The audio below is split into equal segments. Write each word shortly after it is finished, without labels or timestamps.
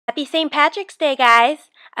Happy St. Patrick's Day, guys!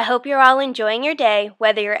 I hope you're all enjoying your day,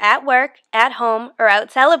 whether you're at work, at home, or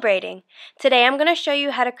out celebrating. Today I'm going to show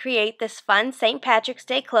you how to create this fun St. Patrick's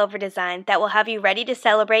Day Clover design that will have you ready to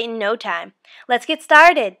celebrate in no time. Let's get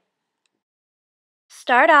started!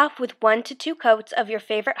 Start off with 1 to 2 coats of your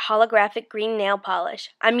favorite holographic green nail polish.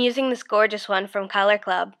 I'm using this gorgeous one from Color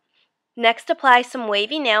Club. Next, apply some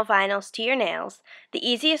wavy nail vinyls to your nails. The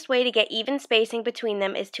easiest way to get even spacing between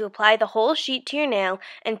them is to apply the whole sheet to your nail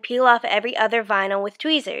and peel off every other vinyl with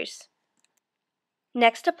tweezers.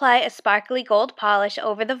 Next, apply a sparkly gold polish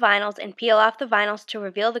over the vinyls and peel off the vinyls to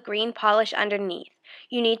reveal the green polish underneath.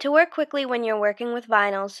 You need to work quickly when you're working with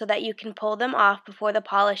vinyls so that you can pull them off before the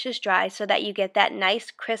polish is dry so that you get that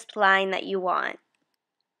nice crisp line that you want.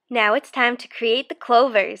 Now it's time to create the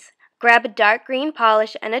clovers. Grab a dark green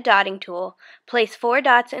polish and a dotting tool. Place 4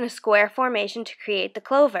 dots in a square formation to create the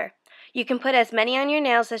clover. You can put as many on your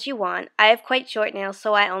nails as you want. I have quite short nails,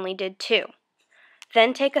 so I only did 2.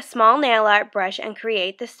 Then take a small nail art brush and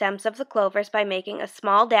create the stems of the clovers by making a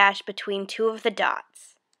small dash between 2 of the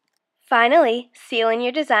dots. Finally, seal in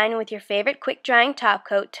your design with your favorite quick drying top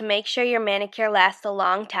coat to make sure your manicure lasts a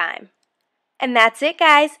long time. And that's it,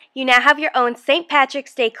 guys. You now have your own St.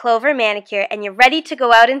 Patrick's Day Clover manicure and you're ready to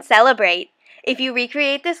go out and celebrate. If you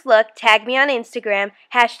recreate this look, tag me on Instagram,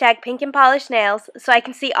 #PinkandPolishedNails, so I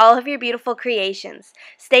can see all of your beautiful creations.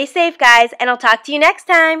 Stay safe, guys, and I'll talk to you next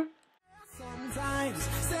time. Sometimes